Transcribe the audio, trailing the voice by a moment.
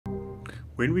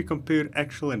When we compare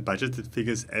actual and budgeted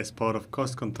figures as part of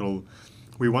cost control,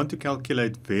 we want to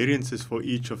calculate variances for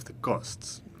each of the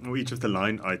costs, or each of the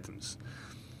line items,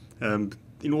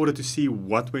 in order to see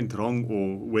what went wrong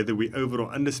or whether we over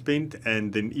or underspent,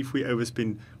 and then if we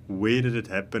overspent, where did it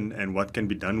happen and what can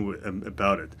be done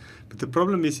about it. But the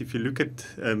problem is, if you look at,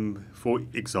 for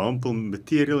example,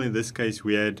 material, in this case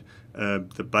we had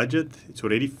the budget, it's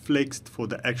already flexed for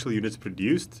the actual units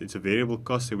produced. It's a variable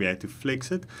cost, so we had to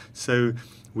flex it. So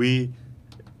we,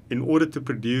 in order to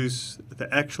produce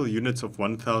the actual units of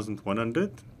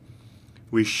 1,100,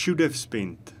 we should have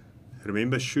spent,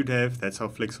 remember should have, that's our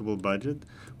flexible budget,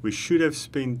 we should have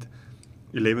spent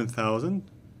 11,000,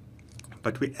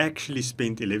 but we actually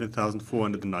spent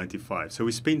 11,495. So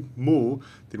we spent more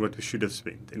than what we should have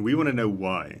spent, and we want to know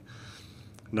why.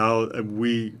 Now,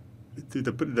 the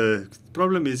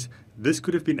problem is, this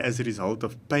could have been as a result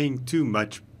of paying too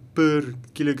much per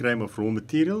kilogram of raw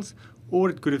materials, or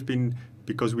it could have been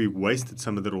because we wasted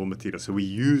some of the raw materials. So we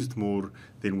used more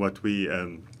than what we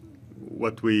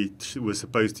were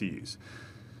supposed to use.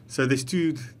 So there's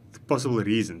two possible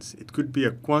reasons. It could be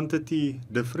a quantity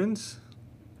difference,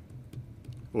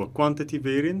 or a quantity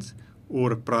variance,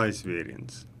 or a price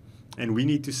variance. And we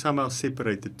need to somehow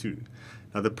separate the two.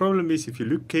 Now the problem is, if you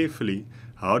look carefully,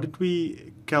 how did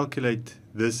we calculate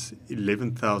this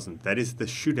 11,000? That is the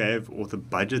should have, or the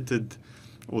budgeted,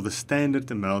 or the standard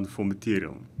amount for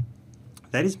material.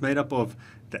 That is made up of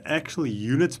the actual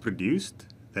units produced,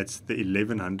 that's the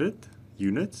 1,100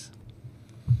 units,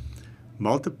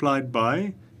 multiplied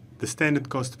by the standard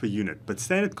cost per unit. But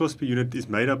standard cost per unit is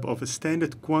made up of a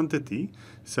standard quantity,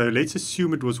 so let's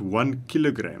assume it was 1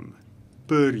 kilogram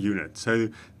per unit. So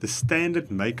the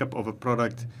standard makeup of a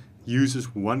product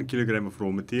uses 1 kilogram of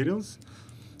raw materials,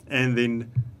 and then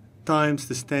times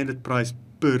the standard price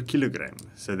per kilogram.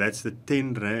 So that's the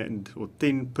 10 rand, or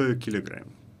 10 per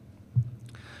kilogram.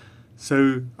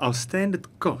 So our standard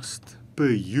cost per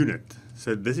unit,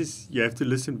 so this is, you have to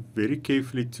listen very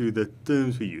carefully to the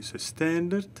terms we use. So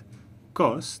standard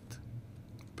cost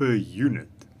per unit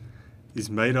is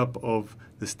made up of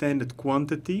the standard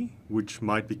quantity, which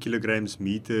might be kilograms,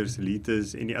 meters,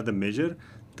 liters, any other measure,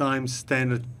 times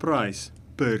standard price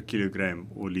per kilogram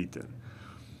or liter.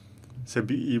 So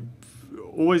you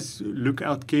always look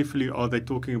out carefully, are they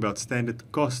talking about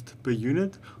standard cost per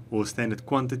unit, or standard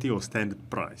quantity, or standard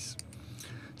price?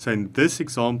 So in this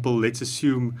example, let's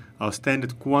assume our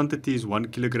standard quantity is 1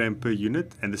 kilogram per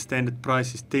unit and the standard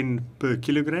price is 10 per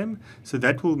kilogram. So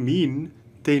that will mean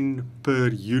 10 per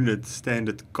unit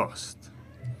standard cost.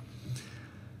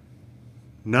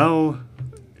 Now,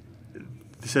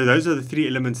 so those are the three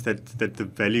elements that the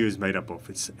value is made up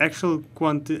of. It's actual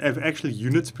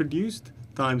units produced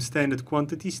times standard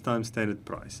quantities times standard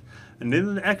price. And then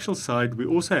on the actual side, we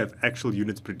also have actual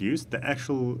units produced. The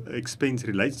actual expense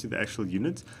relates to the actual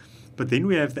units. But then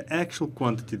we have the actual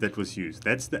quantity that was used.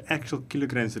 That's the actual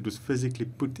kilograms that was physically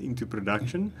put into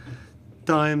production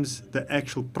times the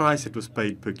actual price that was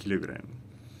paid per kilogram.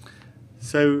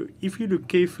 So if you look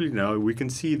carefully now, we can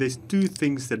see there's two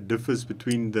things that differs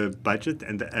between the budget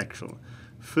and the actual.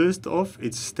 First off,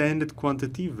 it's standard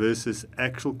quantity versus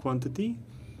actual quantity.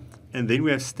 And then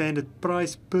we have standard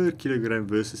price per kilogram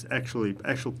versus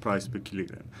actual price per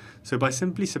kilogram. So by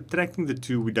simply subtracting the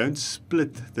two, we don't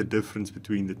split the difference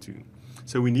between the two.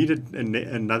 So we need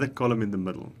another column in the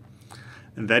middle.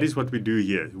 And that is what we do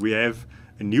here. We have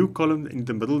a new column in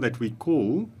the middle that we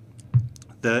call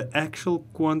the actual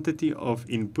quantity of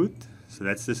input. So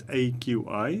that's this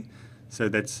AQI. So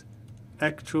that's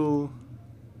actual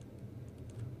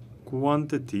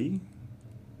quantity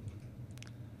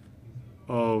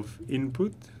of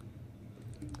input,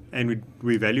 and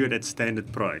we value it at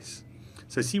standard price.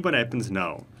 So see what happens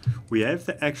now. We have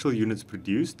the actual units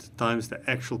produced times the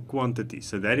actual quantity.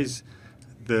 So that is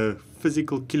the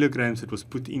physical kilograms that was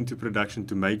put into production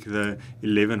to make the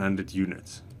 1,100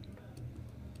 units.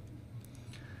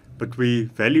 But we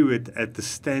value it at the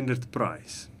standard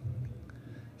price.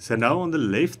 So now on the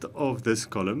left of this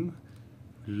column,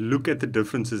 look at the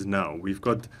differences now. We've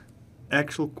got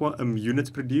actual units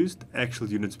produced, actual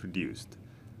units produced.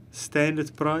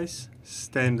 Standard price,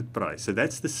 standard price. So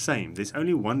that's the same. There's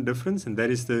only one difference, and that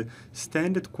is the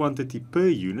standard quantity per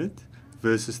unit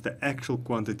versus the actual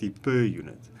quantity per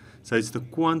unit. So it's the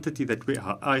quantity that we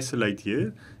isolate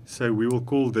here. So we will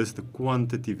call this the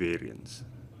quantity variance.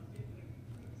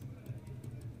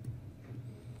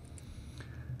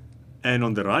 And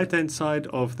on the right-hand side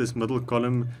of this middle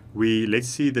column, let's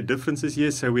see the differences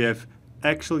here. So we have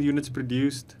actual units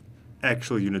produced,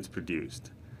 actual units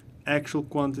produced. Actual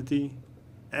quantity,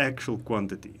 actual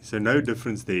quantity. So no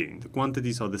difference there. The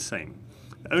quantities are the same.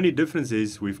 The only difference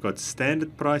is we've got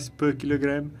standard price per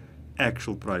kilogram,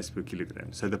 actual price per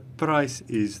kilogram. So the price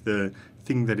is the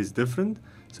thing that is different.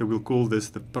 So we'll call this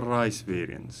the price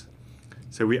variance.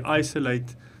 So we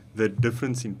isolate the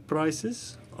difference in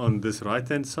prices on this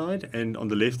right-hand side, and on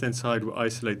the left-hand side we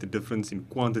isolate the difference in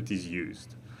quantities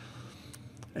used.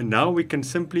 And now we can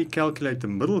simply calculate the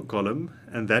middle column,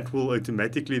 and that will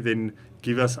automatically then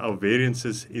give us our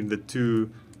variances in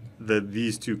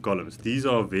these two columns. These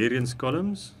are variance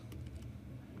columns,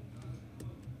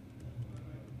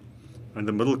 and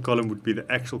the middle column would be the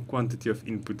actual quantity of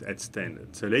input at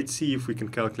standard. So let's see if we can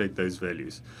calculate those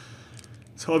values.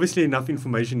 So obviously enough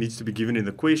information needs to be given in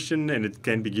the question, and it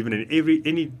can be given in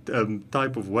any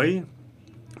type of way.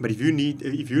 But if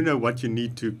you know what you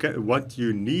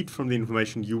need from the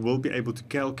information, you will be able to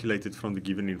calculate it from the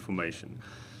given information.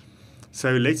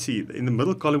 So let's see, in the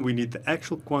middle column we need the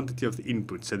actual quantity of the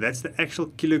input. So that's the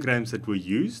actual kilograms that were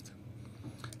used,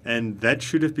 and that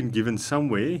should have been given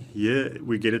somewhere. Here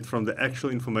we get it from the actual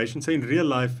information. So in real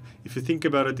life, if you think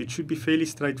about it, it should be fairly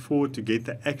straightforward to get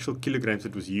the actual kilograms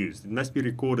that was used. It must be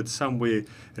recorded somewhere,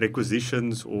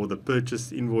 requisitions or the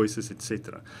purchase invoices,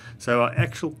 etc. So our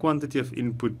actual quantity of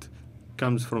input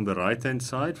comes from the right-hand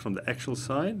side, from the actual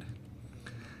side,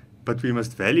 but we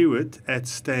must value it at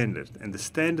standard, and the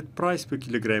standard price per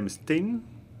kilogram is 10.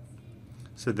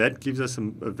 So that gives us a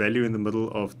value in the middle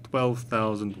of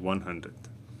 12,100.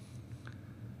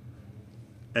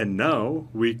 And now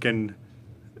we can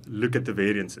look at the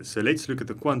variances. So let's look at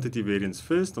the quantity variance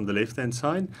first on the left-hand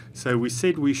side. So we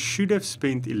said we should have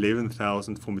spent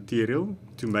 11,000 for material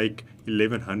to make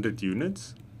 1,100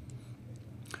 units.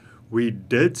 We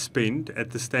did spend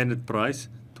at the standard price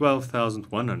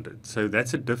 12,100. So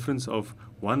that's a difference of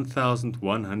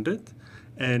 1,100.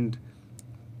 And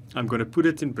I'm going to put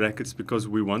it in brackets because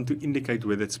we want to indicate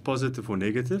whether it's positive or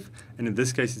negative, and in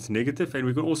this case it's negative, and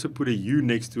we can also put a U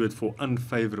next to it for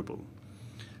unfavorable.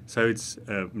 So it's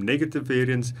a negative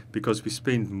variance because we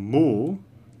spent more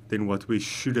than what we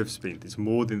should have spent. It's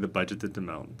more than the budgeted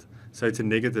amount. So it's a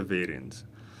negative variance.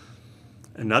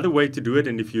 Another way to do it,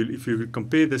 and if you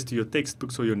compare this to your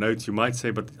textbooks or your notes, you might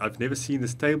say, but I've never seen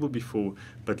this table before.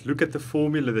 But look at the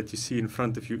formula that you see in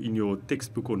front of you in your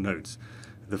textbook or notes.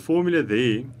 The formula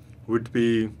there would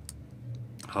be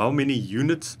how many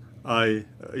units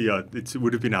it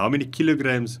would have been how many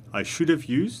kilograms I should have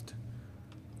used,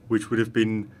 which would have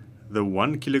been the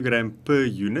 1 kilogram per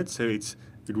unit. So it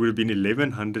would have been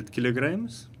 1,100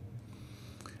 kilograms.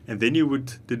 And then you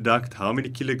would deduct how many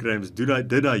kilograms did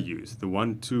I use, the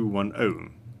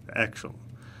 1210, the actual.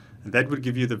 And that would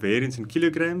give you the variance in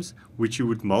kilograms, which you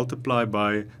would multiply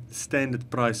by the standard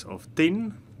price of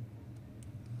 10.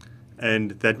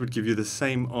 And that would give you the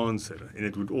same answer. And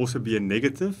it would also be a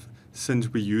negative since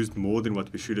we used more than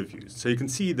what we should have used. So you can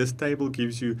see this table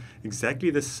gives you exactly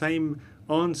the same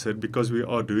answer because we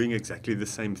are doing exactly the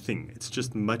same thing. It's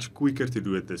just much quicker to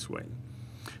do it this way.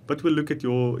 But we'll look at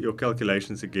your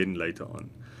calculations again later on.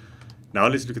 Now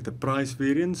let's look at the price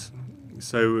variance.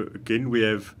 So again, we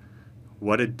have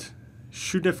what it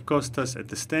should have cost us at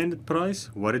the standard price,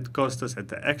 what it cost us at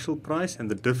the actual price, and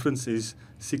the difference is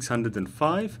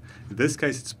 605. In this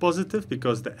case, it's positive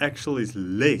because the actual is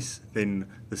less than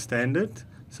the standard.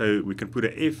 So we can put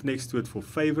an F next to it for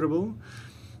favorable.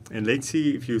 And let's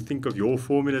see if you think of your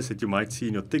formulas that you might see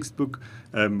in your textbook.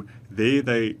 There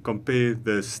they compare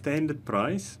the standard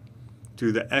price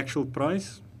to the actual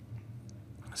price.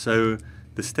 So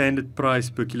the standard price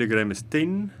per kilogram is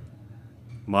 10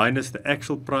 minus the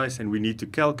actual price, and we need to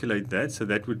calculate that. So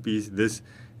that would be this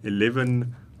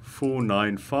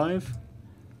 11,495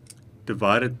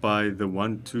 divided by the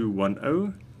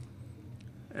 1210.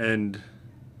 And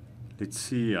let's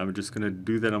see, I'm just going to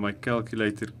do that on my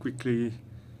calculator quickly.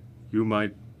 You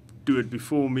might do it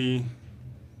before me.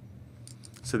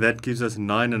 So that gives us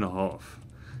 9.5.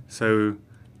 So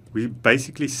we're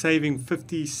basically saving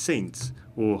 50 cents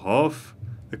or half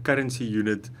a currency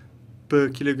unit per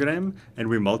kilogram, and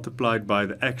we multiplied by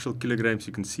the actual kilograms.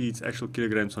 You can see it's actual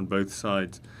kilograms on both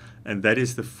sides, and that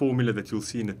is the formula that you'll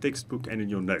see in the textbook and in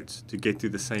your notes to get to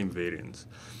the same variance.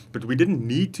 But we didn't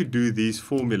need to do these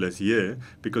formulas here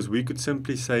because we could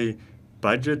simply say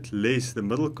budget less the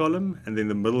middle column and then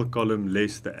the middle column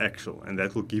less the actual, and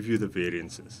that will give you the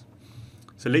variances.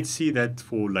 So let's see that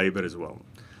for labor as well.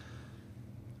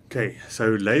 Okay, so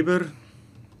labor,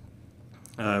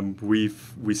 we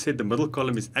said the middle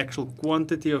column is actual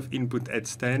quantity of input at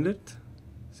standard.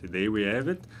 So there we have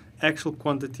it. Actual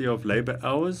quantity of labor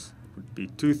hours would be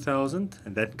 2,000,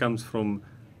 and that comes from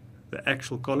the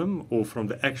actual column or from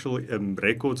the actual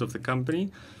records of the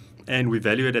company. And we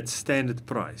value it at standard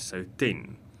price, so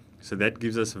 10. So that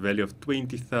gives us a value of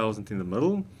 20,000 in the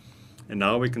middle. And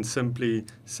now we can simply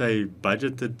say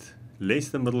budgeted less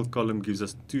the middle column gives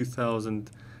us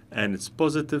 2,000, and it's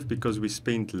positive because we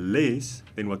spent less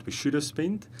than what we should have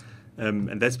spent.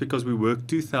 And that's because we worked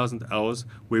 2,000 hours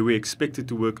where we expected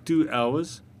to work 2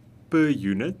 hours per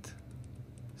unit,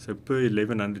 so per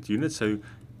 1,100 units. So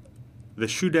the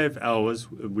should have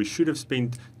hours, we should have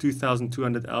spent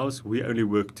 2,200 hours. We only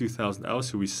worked 2,000 hours,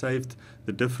 so we saved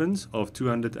the difference of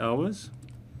 200 hours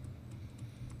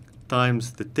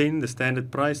times the 10, the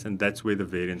standard price, and that's where the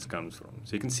variance comes from.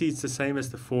 So you can see it's the same as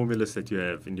the formulas that you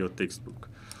have in your textbook.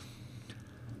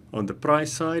 On the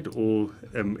price side, or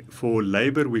for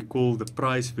labor, we call the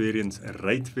price variance a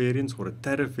rate variance or a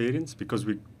tariff variance, because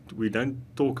we don't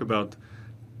talk about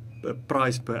a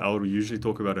price per hour, we usually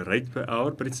talk about a rate per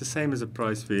hour, but it's the same as a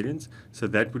price variance. So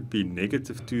that would be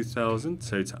negative 2,000.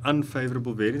 So it's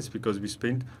unfavorable variance because we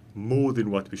spent more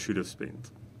than what we should have spent.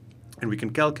 And we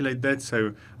can calculate that.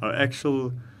 So our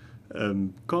actual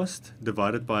cost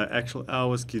divided by our actual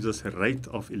hours gives us a rate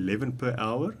of 11 per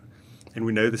hour. And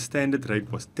we know the standard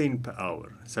rate was 10 per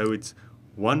hour. So it's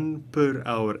 1 per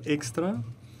hour extra.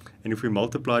 And if we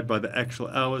multiply it by the actual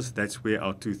hours, that's where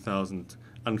our 2,000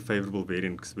 unfavorable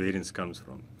variance comes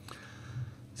from.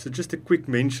 So just a quick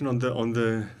mention on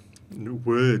the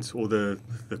words or the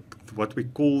what we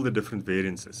call the different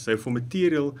variances. So for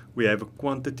material, we have a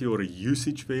quantity or a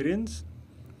usage variance.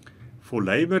 For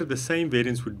labor, the same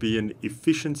variance would be an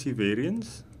efficiency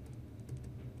variance.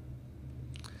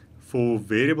 For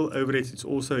variable overheads, it's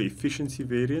also efficiency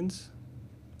variance.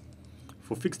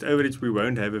 For fixed overheads, we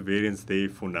won't have a variance there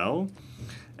for now.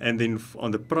 And then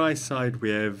on the price side, we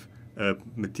have a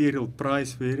material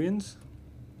price variance.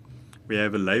 We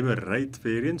have a labor rate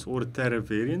variance or a tariff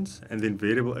variance, and then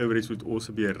variable overheads would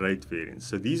also be a rate variance.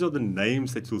 So these are the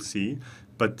names that you'll see,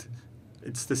 but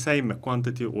it's the same, a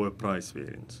quantity or a price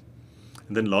variance.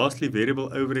 And then lastly, variable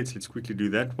overheads, let's quickly do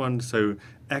that one. So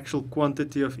actual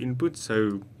quantity of input,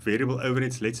 so variable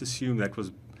overheads, let's assume that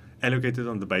was allocated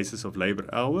on the basis of labor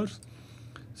hours.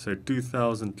 So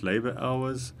 2,000 labor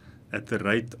hours at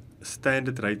the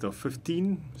standard rate of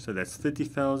 15, so that's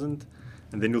 30,000.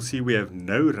 And then you'll see we have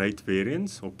no rate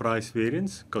variance or price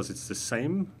variance because it's the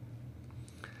same.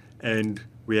 And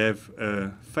we have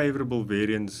a favorable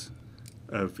variance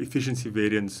of efficiency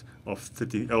variance of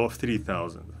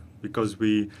 3,000 because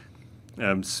we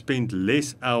spent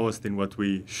less hours than what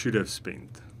we should have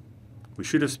spent. We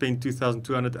should have spent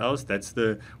 2,200 hours. That's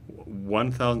the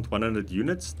 1,100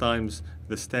 units times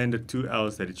the standard 2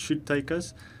 hours that it should take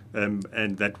us.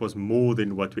 And that was more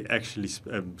than what we actually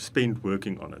spent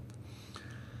working on it.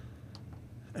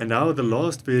 And now the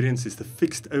last variance is the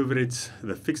fixed overheads,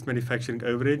 the fixed manufacturing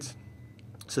overheads.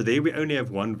 So there we only have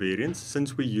one variance.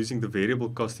 Since we're using the variable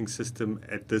costing system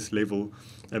at this level,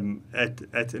 at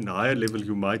a higher level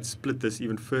you might split this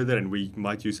even further and we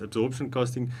might use absorption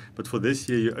costing. But for this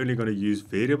year you're only going to use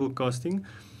variable costing.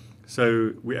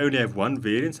 So we only have one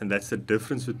variance, and that's the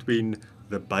difference between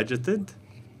the budgeted,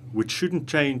 which shouldn't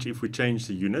change if we change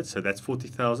the unit, so that's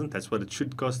 40,000, that's what it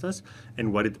should cost us,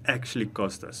 and what it actually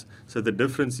cost us. So the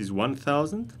difference is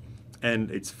 1,000, and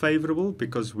it's favorable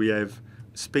because we have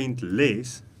spent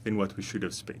less than what we should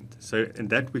have spent. So, and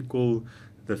that we call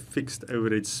the fixed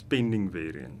overhead spending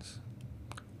variance,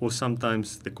 or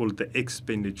sometimes they call it the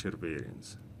expenditure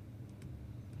variance.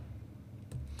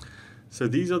 So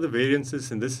these are the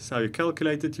variances, and this is how you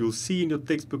calculate it. You'll see in your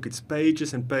textbook it's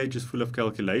pages and pages full of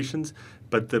calculations,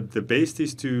 but the best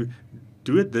is to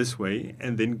do it this way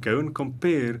and then go and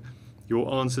compare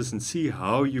your answers and see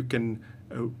how you can,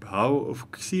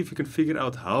 see if you can figure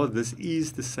out how this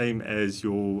is the same as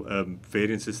your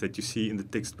variances that you see in the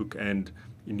textbook and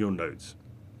in your notes.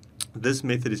 This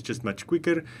method is just much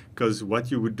quicker because what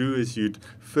you would do is you'd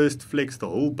first flex the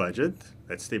whole budget.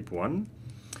 That's step 1.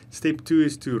 Step 2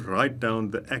 is to write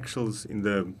down the actuals in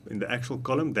the actual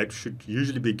column. That should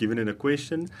usually be given in a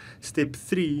question. Step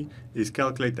 3 is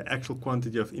calculate the actual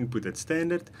quantity of input at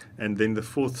standard. And then the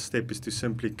 4th step is to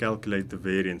simply calculate the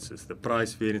variances, the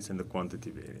price variance and the quantity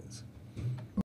variance.